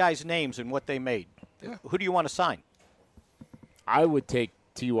all those guys' names and what they made. Yeah. Who do you want to sign? I would take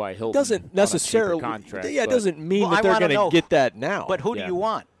T.Y. Hilton. Doesn't necessarily. Contract, it doesn't mean that I they're wanna going know, to get that now. But who do Yeah. you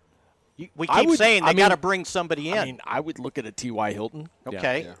want? We keep saying they got to bring somebody in. I mean, I would look at a T.Y. Hilton.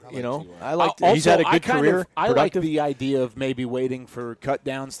 Okay. Yeah. I like. Also, He's had a good I career. I like productive. the idea of maybe waiting for cut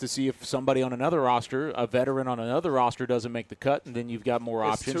downs to see if somebody on another roster, a veteran on another roster, doesn't make the cut, and then you've got more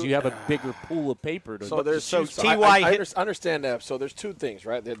options. You have a bigger pool of paper. I understand that. So there's two things,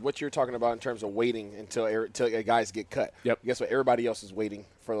 right? That what you're talking about in terms of waiting until guys get cut. Yep. Guess what? Everybody else is waiting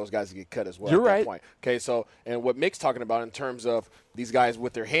for those guys to get cut as well. You're at that right. Point. Okay. So and what Mick's talking about in terms of these guys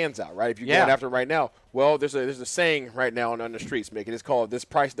with their hands out, right? If you're going after right now, well, there's a saying right now on the streets, Mick, and it's called the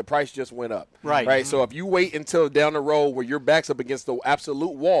price just went up. Right. Right. So if you wait until down the road where your back's up against the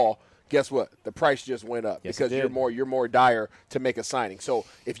absolute wall, guess what? The price just went up because you're more dire to make a signing. So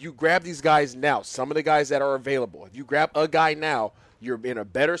if you grab these guys now, some of the guys that are available, if you grab a guy now, you're in a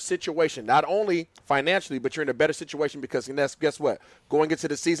better situation, not only financially, but you're in a better situation because guess what? Going into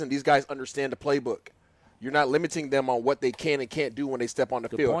the season, these guys understand the playbook. You're not limiting them on what they can and can't do when they step on the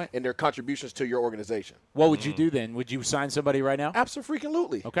field and their contributions to your organization. What would you do then? Would you sign somebody right now?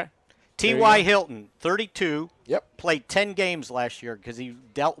 Absolutely. Okay. T.Y. Hilton, 32. Yep. Played 10 games last year because he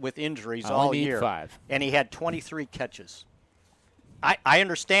dealt with injuries all year. 5. And he had 23 catches. I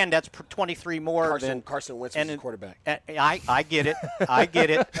understand that's 23 more than Carson Wentz was his quarterback. I get it. I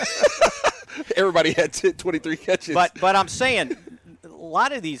get it. Everybody had 23 catches. But I'm saying a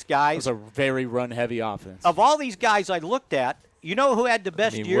lot of these guys. It was a very run-heavy offense. Of all these guys I looked at, you know who had the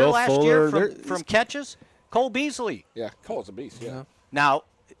best year Will last Fuller, year from catches? Cole Beasley. Yeah, Cole's a beast, yeah. Now,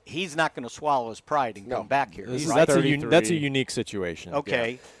 he's not going to swallow his pride and come back here. That's a unique situation.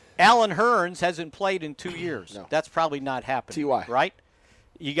 Okay. Yeah. Alan Hearns hasn't played in 2 years. No. That's probably not happening. T.Y. Right?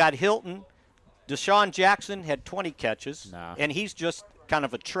 You got Hilton. Deshaun Jackson had 20 catches, and he's just kind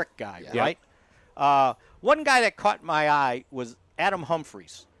of a trick guy, right? One guy that caught my eye was Adam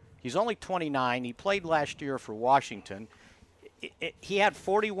Humphries. He's only 29. He played last year for Washington. He had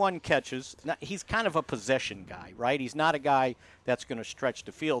 41 catches. Now, he's kind of a possession guy, right? He's not a guy that's going to stretch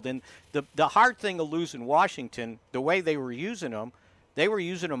the field. And the hard thing of losing Washington, the way they were using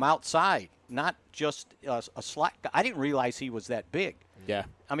him outside, not just a slot guy. I didn't realize he was that big. Yeah.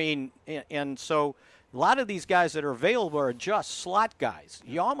 I mean, and so a lot of these guys that are available are just slot guys.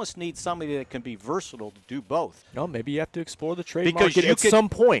 You almost need somebody that can be versatile to do both. No, maybe you have to explore the trade Because market at some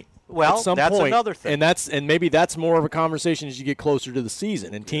point. Well, that's another thing. And maybe that's more of a conversation as you get closer to the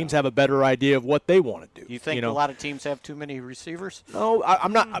season, and teams have a better idea of what they want to do. You think a lot of teams have too many receivers? No,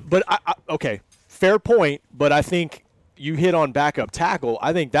 I'm not. But okay, fair point. But I think you hit on backup tackle.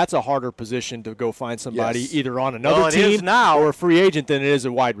 I think that's a harder position to go find somebody either on another team or a free agent than it is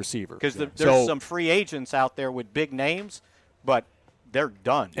a wide receiver. Because there's some free agents out there with big names, but they're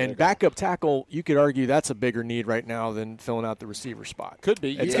done. And backup tackle, you could argue that's a bigger need right now than filling out the receiver spot. Could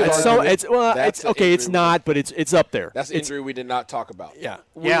be. It's not, but it's up there. That's an injury we did not talk about.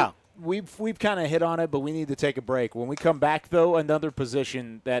 Yeah. We've kind of hit on it, but we need to take a break. When we come back, though, another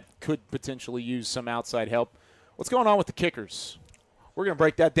position that could potentially use some outside help. What's going on with the kickers? We're going to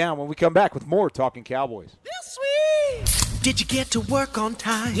break that down when we come back with more Talking Cowboys. Sweet. Did you get to work on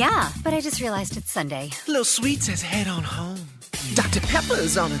time? Yeah, but I just realized it's Sunday. Little Sweet says head on home. Dr.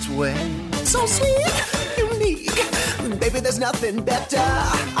 Pepper's on its way. So sweet, unique. Baby, there's nothing better.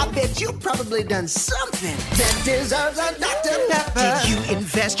 I bet you probably done something that deserves a Dr. Pepper. Did you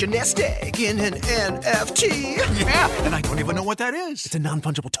invest your nest egg in an NFT? Yeah, and I don't even know what that is. It's a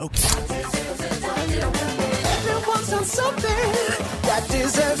non-fungible token. Everyone's done something that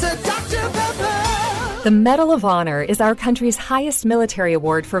deserves a Dr. Pepper. The Medal of Honor is our country's highest military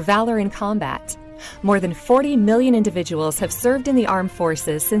award for valor in combat. More than 40 million individuals have served in the armed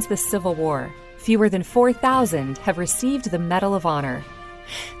forces since the Civil War. Fewer than 4,000 have received the Medal of Honor.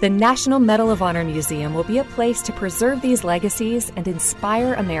 The National Medal of Honor Museum will be a place to preserve these legacies and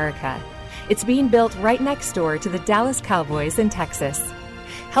inspire America. It's being built right next door to the Dallas Cowboys in Texas.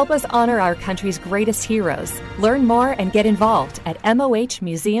 Help us honor our country's greatest heroes. Learn more and get involved at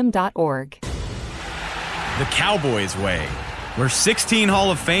mohmuseum.org. The Cowboys way, where 16 Hall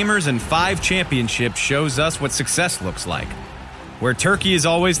of Famers and 5 championships shows us what success looks like. Where turkey is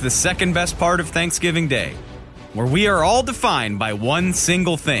always the second best part of Thanksgiving Day. Where we are all defined by one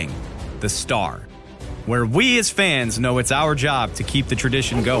single thing, the star. Where we as fans know it's our job to keep the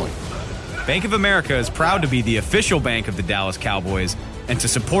tradition going. Bank of America is proud to be the official bank of the Dallas Cowboys and to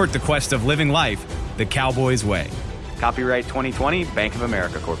support the quest of living life the Cowboys way. Copyright 2020, Bank of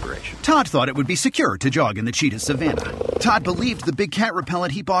America Corporation. Todd thought it would be secure to jog in the cheetah savanna. Todd believed the big cat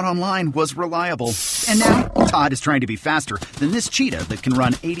repellent he bought online was reliable. And now, Todd is trying to be faster than this cheetah that can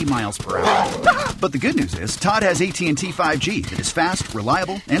run 80 miles per hour. But the good news is, Todd has AT&T 5G that is fast,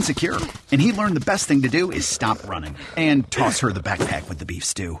 reliable, and secure. And he learned the best thing to do is stop running and toss her the backpack with the beef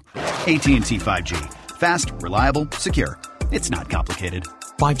stew. AT&T 5G. Fast, reliable, secure. It's not complicated.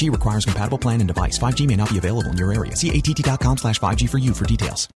 5G requires compatible plan and device. 5G may not be available in your area. See att.com/5G for you for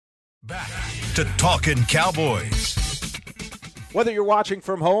details. Back to Talkin' Cowboys. Whether you're watching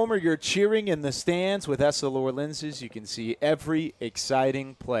from home or you're cheering in the stands with Essilor lenses, you can see every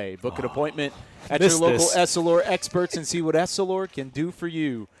exciting play. Book an appointment at your local Essilor experts and see what Essilor can do for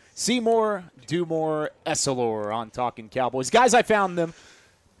you. See more, do more, Essilor on Talkin' Cowboys. Guys, I found them.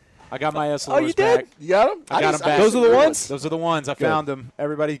 I got my Essilors back. Oh, you did? You got them? I got them back. Those are the ones? Those are the ones. I found them.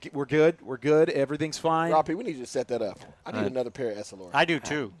 Everybody, we're good. We're good. Everything's fine. Robbie, we need you to set that up. I need another pair of Essilor. I do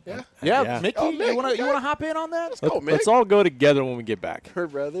too. Yeah, Mickey, you want to hop in on that? Let's go, Mick. Let's all go together when we get back. Her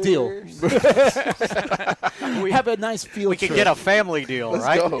brothers. Deal. We have a nice field We could get a family deal, Let's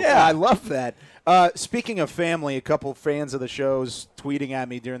right? go. Yeah, I love that. Speaking of family, a couple fans of the show's tweeting at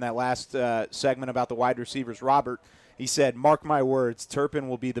me during that last segment about the wide receivers. Robert, he said, mark my words, Turpin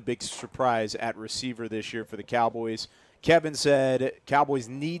will be the big surprise at receiver this year for the Cowboys. Kevin said Cowboys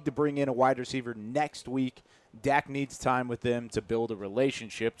need to bring in a wide receiver next week. Dak needs time with them to build a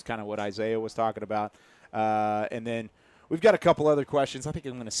relationship. It's kind of what Isaiah was talking about. And then we've got a couple other questions. I think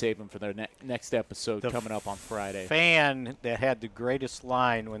I'm going to save them for their next episode coming up on Friday. Fan that had the greatest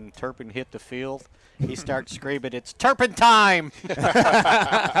line when Turpin hit the field, he starts screaming, "It's Turpin time!"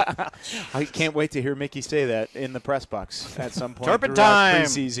 I can't wait to hear Mickey say that in the press box at some point. Turpin time!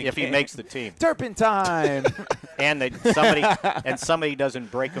 Preseason If he makes the team. Turpin time! and somebody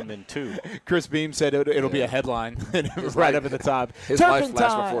doesn't break them in two. Chris Beam said it'll be a headline right up at the top. His Turpin life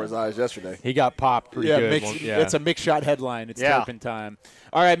flashed time! before his eyes yesterday. He got popped pretty good. It's a mix shot headline. It's Turpin time.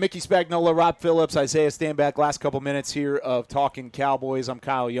 All right, Mickey Spagnola, Rob Phillips, Isaiah Stanback. Last couple minutes here of Talking Cowboys. I'm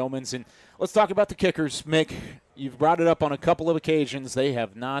Kyle Yeomans, and let's talk about the kickers. Mick, you've brought it up on a couple of occasions. They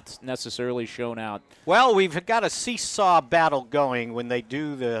have not necessarily shown out. Well, we've got a seesaw battle going when they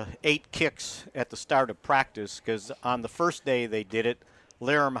do the 8 kicks at the start of practice, because on the first day they did it,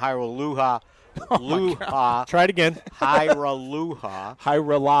 Liram Hiraluha. Try it again. Hiralahu.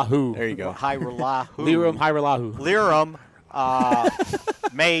 There you go. Liram Hiralahu. Liram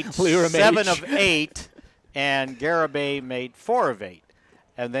made 7 of 8, and Garibay made 4 of 8.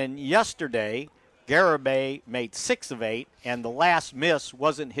 And then yesterday, Garibay made 6 of 8, and the last miss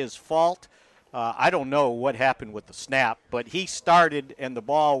wasn't his fault. I don't know what happened with the snap, but he started and the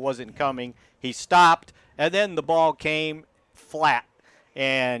ball wasn't coming. He stopped, and then the ball came flat,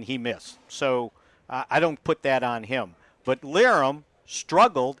 and he missed. So I don't put that on him. But Liram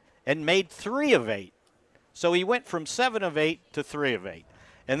struggled and made 3 of 8. So he went from 7 of 8 to 3 of 8.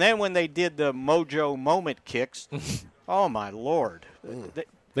 And then when they did the mojo moment kicks, oh, my Lord.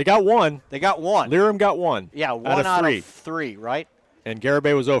 They got one. They got one. Liram got one. Yeah, one out of 3, right? And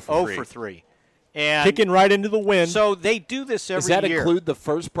Garibay was 0 for 3. 0 for 3. And kicking right into the wind. So they do this every year. Does that year. include the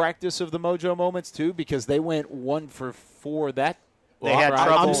first practice of the mojo moments, too? Because they went 1 for 4 that. They had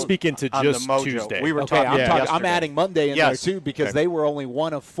trouble. I'm speaking to just Tuesday. We were talking yesterday. I'm adding Monday in there, too, because they were only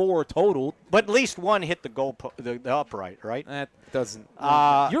 1 of 4 total. But at least one hit the goal, the upright, right? That doesn't.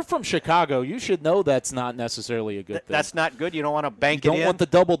 You're from Chicago. You should know that's not necessarily a good thing. That's not good. You don't want to bank it in. You don't want the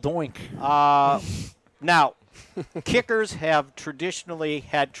double doink. Now, kickers have traditionally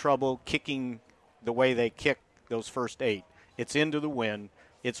had trouble kicking the way they kick those first 8. It's into the wind.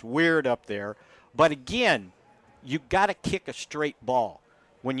 It's weird up there. But again, you got to kick a straight ball.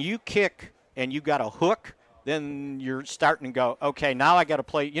 When you kick and you got a hook, then you're starting to go, okay, now I got to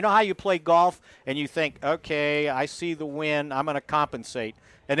play. You know how you play golf and you think, okay, I see the wind, I'm going to compensate,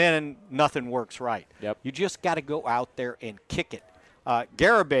 and then nothing works right. Yep. You just got to go out there and kick it.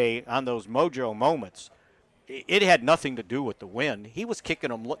 Garibay on those mojo moments, it had nothing to do with the wind. He was kicking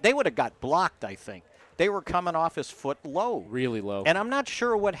them. They would have got blocked, I think. They were coming off his foot low. Really low. And I'm not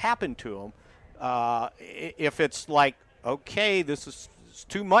sure what happened to him. If it's like, okay, this is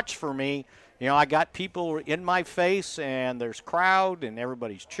too much for me. I got people in my face, and there's crowd, and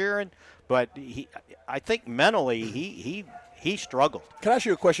everybody's cheering. But I think mentally he struggled. Can I ask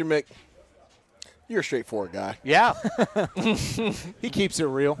you a question, Mick? You're a straightforward guy. Yeah. He keeps it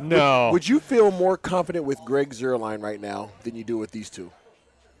real. No. Would you feel more confident with Greg Zuerlein right now than you do with these two?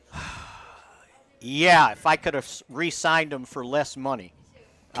 Yeah, if I could have re-signed him for less money,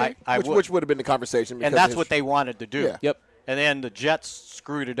 Okay. I would. Which would have been the conversation. And that's what they wanted to do. Yeah. Yep. And then the Jets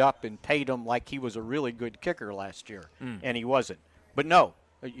screwed it up and paid him like he was a really good kicker last year, and he wasn't. But no,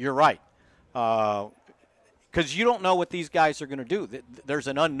 you're right. Because you don't know what these guys are going to do. There's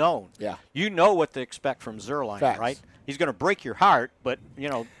an unknown. Yeah. You know what to expect from Zuerlein, Facts. right? He's going to break your heart, but,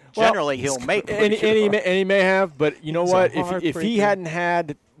 generally he'll make it. And he may have, but you know what? If he heartbreaker. hadn't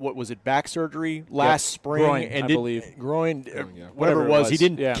had, what was it, back surgery last spring? Groin, and I believe. Groin, yeah. whatever it was. He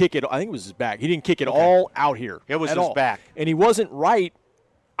didn't Yeah. kick it. I think it was his back. He didn't kick it all out here. It was at his all. back. And he wasn't right,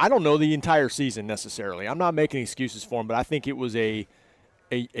 I don't know, the entire season necessarily. I'm not making excuses for him, but I think it was a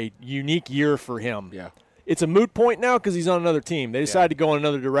unique year for him. Yeah. It's a moot point now because he's on another team. They decided to go in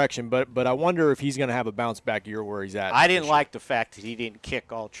another direction, but I wonder if he's going to have a bounce-back year where he's at. I didn't like the fact that he didn't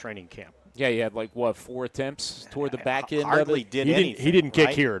kick all training camp. Yeah, he had 4 attempts toward the back end Hardly of it? did He anything. didn't kick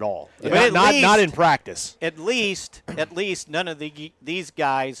right? here at all. But Not in practice. At least none of these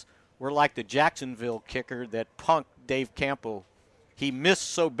guys were like the Jacksonville kicker that punked Dave Campo. He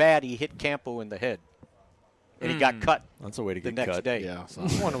missed so bad he hit Campo in the head, and he got cut. That's a way to the get next cut. day. Yeah. So.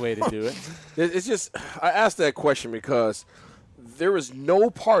 One way to do it. It's just, I asked that question because there was no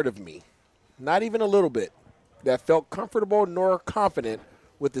part of me, not even a little bit, that felt comfortable nor confident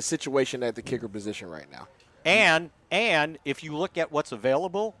with the situation at the kicker position right now. And if you look at what's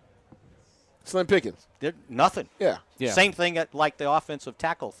available, Slim pickings. Nothing. Yeah. Same thing like the offensive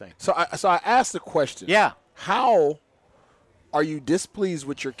tackle thing. So I asked the question. Yeah. How are you displeased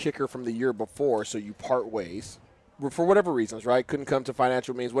with your kicker from the year before, so you part ways for whatever reasons, right? Couldn't come to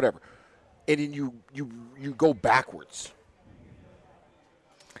financial means, whatever. And then you go backwards.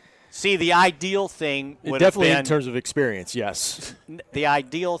 See, the ideal thing would Definitely have been, in terms of experience, yes. the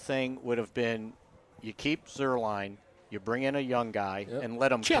ideal thing would have been you keep Zuerlein, you bring in a young guy, and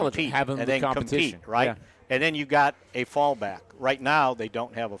let him Challenge him, compete. have him and the then competition. compete, right? Yeah. And then you got a fallback. Right now, they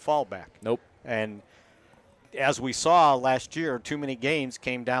don't have a fallback. Nope. And as we saw last year, too many games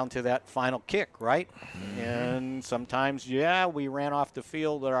came down to that final kick, right? Mm-hmm. And sometimes, we ran off the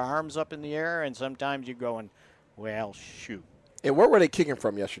field with our arms up in the air, and sometimes you're going, well, shoot. And where were they kicking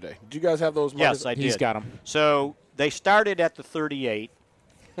from yesterday? Did you guys have those markers? Yes, I did. He's got them. So they started at the 38.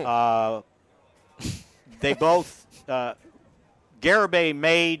 They both Garibay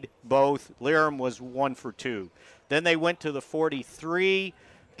made both. Liram was 1 for 2. Then they went to the 43.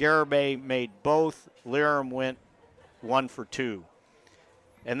 Garibay made both. Liram went 1 for 2.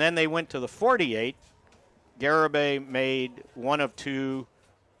 And then they went to the 48. Garibay made 1 of 2.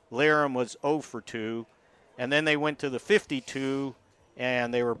 Liram was 0 for 2. And then they went to the 52,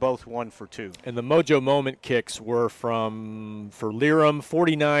 and they were both 1 for 2. And the mojo moment kicks were for Liram,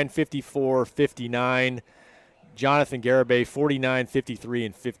 49, 54, 59. Jonathan Garibay, 49, 53,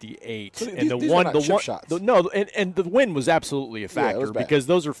 and 58. So and these are not chip shots. And the wind was absolutely a it factor was bad. because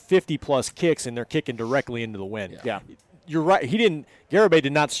those are 50-plus kicks, and they're kicking directly into the wind. Yeah. You're right. Garibay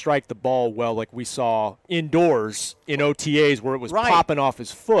did not strike the ball well like we saw indoors in OTAs where it was popping off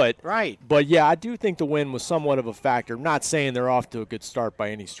his foot. Right. But, yeah, I do think the wind was somewhat of a factor. I'm not saying they're off to a good start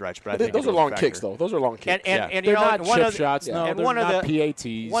by any stretch, but I think those are long kicks, though. Those are long kicks. And They're you know, not one chip of the, shots. No, and they're one not of the,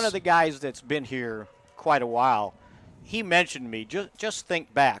 PATs. One of the guys that's been here quite a while, he mentioned me. Just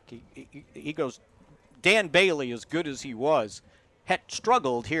think back. He goes, Dan Bailey, as good as he was, had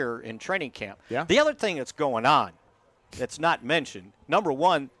struggled here in training camp. Yeah. The other thing that's going on that's not mentioned, number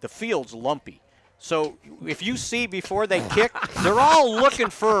one, the field's lumpy. So if you see before they kick, they're all looking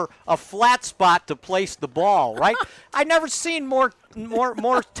for a flat spot to place the ball, right? I never seen more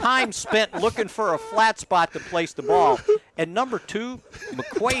time spent looking for a flat spot to place the ball. And number two,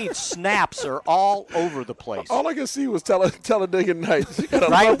 McQuaid's snaps are all over the place. All I could see was Talladega Nights. You got a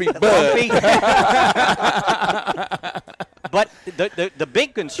Right? lumpy bud. But the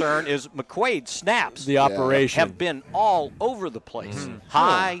big concern is McQuaid's snaps. The operation. Have been all over the place.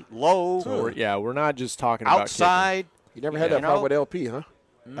 High, low, We're not just talking outside. You never had that problem with LP, huh?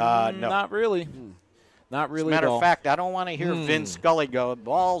 No. Not really. Not really. As a matter of fact, I don't want to hear Vin Scully go,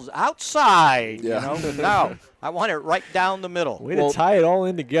 ball's outside. Yeah. No, I want it right down the middle. Way to tie it all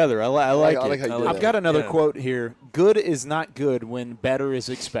in together. I like it. how you did I've that. got another quote here. Good is not good when better is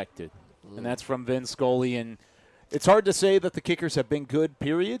expected. And that's from Vin Scully. And it's hard to say that the kickers have been good,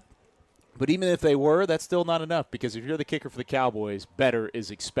 period. But even if they were, that's still not enough, because if you're the kicker for the Cowboys, better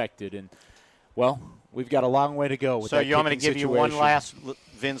is expected. And, well, we've got a long way to go with that. So you want me to give situation. you one last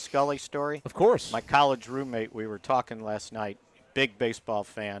Vin Scully story? Of course. My college roommate, we were talking last night, big baseball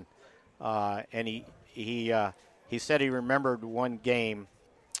fan, and he said he remembered one game.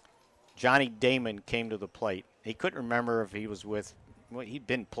 Johnny Damon came to the plate. He couldn't remember if he was with. Well, he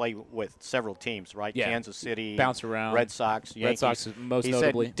didn't play with several teams, right? Yeah. Kansas City, bounce around. Red Sox, Yankees. Red Sox most he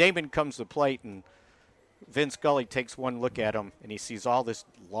notably. Said Damon comes to the plate, and Vin Scully takes one look at him, and he sees all this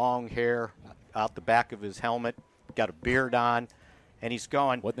long hair out the back of his helmet, got a beard on, and he's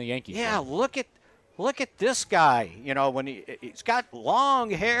going, "What in the Yankees?" Yeah, look at this guy. When he's got long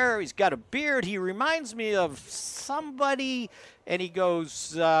hair, he's got a beard. He reminds me of somebody. And he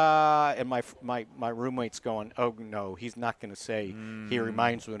goes, and my roommate's going, oh no, he's not going to say he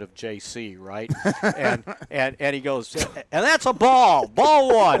reminds me of JC, right? and he goes, and that's a ball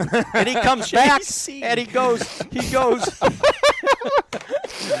one. And he comes back, and he goes.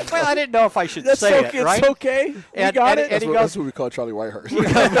 Well, I didn't know if I should say okay, it, right? It's okay. And, got it. And he goes, That's what we call Charlie Whitehurst.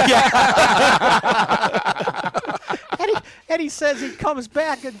 And he says he comes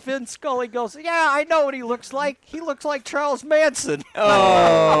back, and Vin Scully goes, yeah, I know what he looks like. He looks like Charles Manson.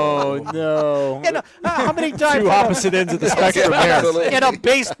 Oh, no. And, how many times? Two opposite ends of the spectrum here.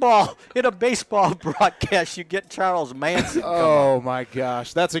 In a baseball broadcast, you get Charles Manson. Oh, my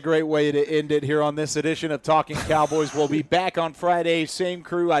gosh. That's a great way to end it here on this edition of Talking Cowboys. We'll be back on Friday. Same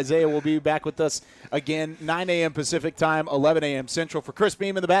crew. Isaiah will be back with us again, 9 a.m. Pacific time, 11 a.m. Central. For Chris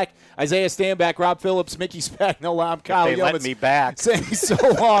Beam in the back, Isaiah Stanback, Rob Phillips, Mickey Spagnola, I'm Kyle They let Yeomans. me back. Saying so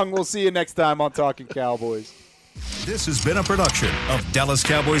long. We'll see you next time on Talking Cowboys. This has been a production of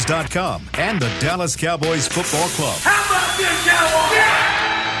DallasCowboys.com and the Dallas Cowboys Football Club. How about this, Cowboys? Yeah!